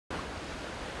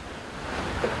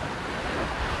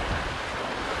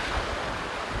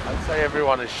say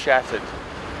everyone is shattered.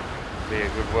 Be a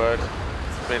good word.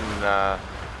 It's been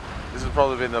this has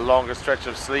probably been the longest stretch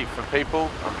of sleep for people.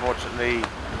 Unfortunately,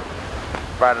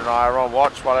 Brad and I are on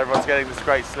watch while everyone's getting this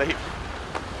great sleep,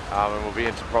 and we'll be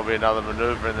into probably another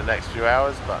manoeuvre in the next few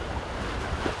hours. But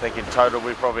I think in total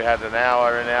we probably had an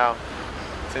hour now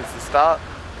since the start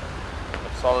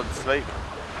of solid sleep.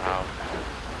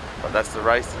 But that's the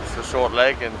race. It's a short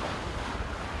leg and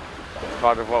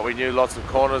kind of what we knew. Lots of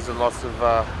corners and lots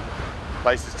of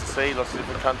places to see, lots of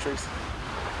different countries.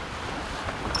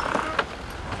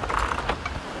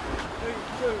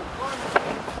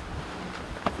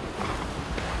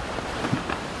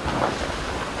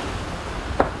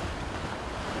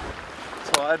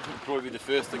 Tired would probably be the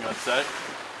first thing I'd say.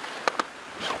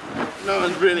 No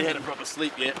one's really had a proper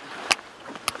sleep yet.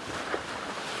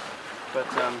 But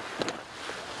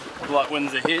light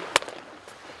winds ahead,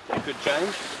 it could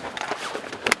change.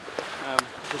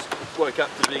 Just woke up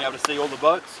to being able to see all the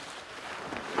boats.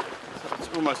 So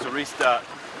it's almost a restart.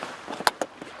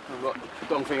 We've got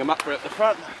Dongfeng and Mukra at the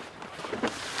front,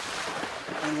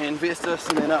 and then Vestas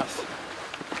and then us.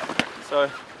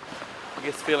 So I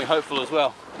guess feeling hopeful as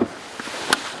well.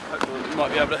 Hopefully we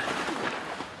might be able to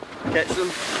catch them.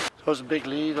 It was a big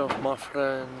lead of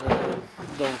Mukra and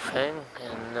Dongfeng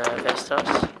and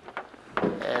Vestas,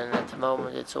 and at the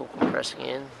moment it's all compressing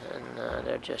in, and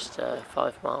they're just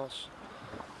 5 miles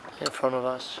in front of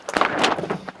us,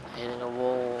 hitting a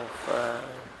wall of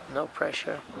no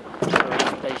pressure. So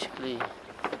it's basically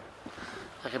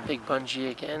like a big bungee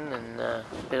again, and a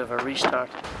bit of a restart.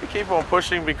 We keep on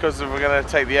pushing because if we're going to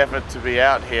take the effort to be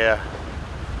out here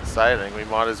sailing, we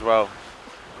might as well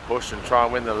push and try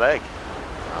and win the leg.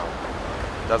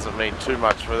 Doesn't mean too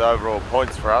much for the overall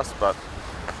points for us, but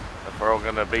if we're all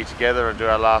going to be together and do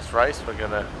our last race, we're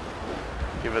going to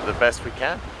give it the best we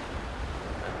can.